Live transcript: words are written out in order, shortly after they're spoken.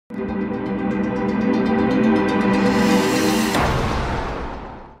The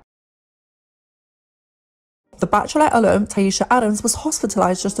Bachelorette alum Tayshia was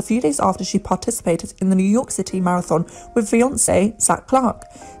hospitalized just a few days after she participated in the New York City Marathon with fiancé Zach Clark.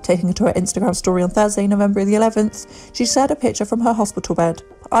 Taking to her Instagram story on Thursday, November the 11th, she shared a picture from her hospital bed.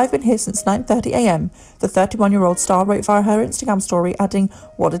 "I've been here since 9:30 a.m, the 31-year-old star wrote via her Instagram story, adding,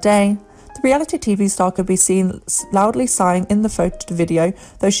 "What a day." The reality TV star could be seen loudly sighing in the photo video,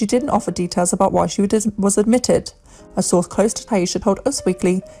 though she didn't offer details about why she was admitted. A source close to Tayshia told Us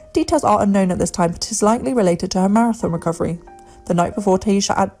Weekly, details are unknown at this time, but is likely related to her marathon recovery. The night before,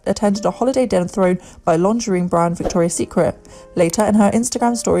 Tayshia attended a holiday dinner thrown by lingerie brand Victoria's Secret. Later in her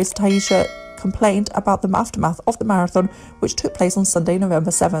Instagram stories, Tayshia complained about the aftermath of the marathon, which took place on Sunday,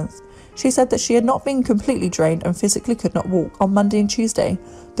 November 7th. She said that she had not been completely drained and physically could not walk on Monday and Tuesday.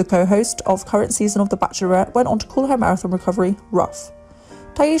 The co-host of current season of The Bachelorette went on to call her marathon recovery rough.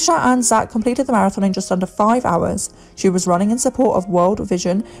 Tayshia and Zach completed the marathon in just under 5 hours. She was running in support of World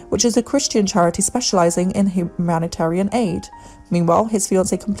Vision, which is a Christian charity specializing in humanitarian aid. Meanwhile, his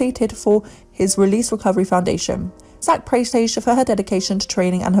fiancée completed for his Release Recovery Foundation. Zach praised Tayshia for her dedication to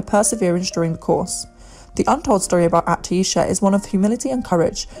training and her perseverance during the course. The untold story about Tayshia is one of humility and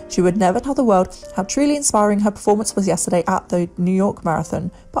courage. She would never tell the world how truly inspiring her performance was yesterday at the New York Marathon,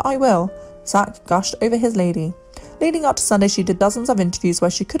 but I will. Zach gushed over his lady. Leading up to Sunday, she did dozens of interviews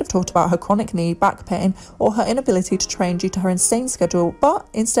where she could have talked about her chronic knee, back pain, or her inability to train due to her insane schedule, but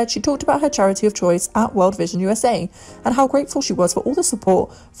instead she talked about her charity of choice at World Vision USA and how grateful she was for all the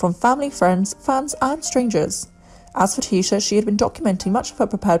support from family, friends, fans, and strangers. As for Tayshia, she had been documenting much of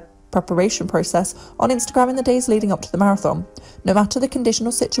her preparation process on Instagram in the days leading up to the marathon. "No matter the condition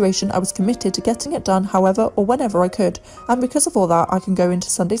or situation, I was committed to getting it done however or whenever I could, and because of all that, I can go into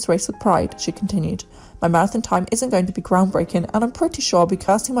Sunday's race with pride," she continued. "My marathon time isn't going to be groundbreaking, and I'm pretty sure I'll be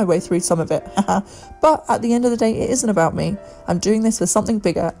cursing my way through some of it, but at the end of the day, it isn't about me. I'm doing this for something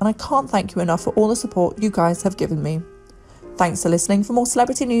bigger, and I can't thank you enough for all the support you guys have given me." Thanks for listening. For more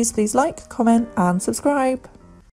celebrity news, please like, comment, and subscribe.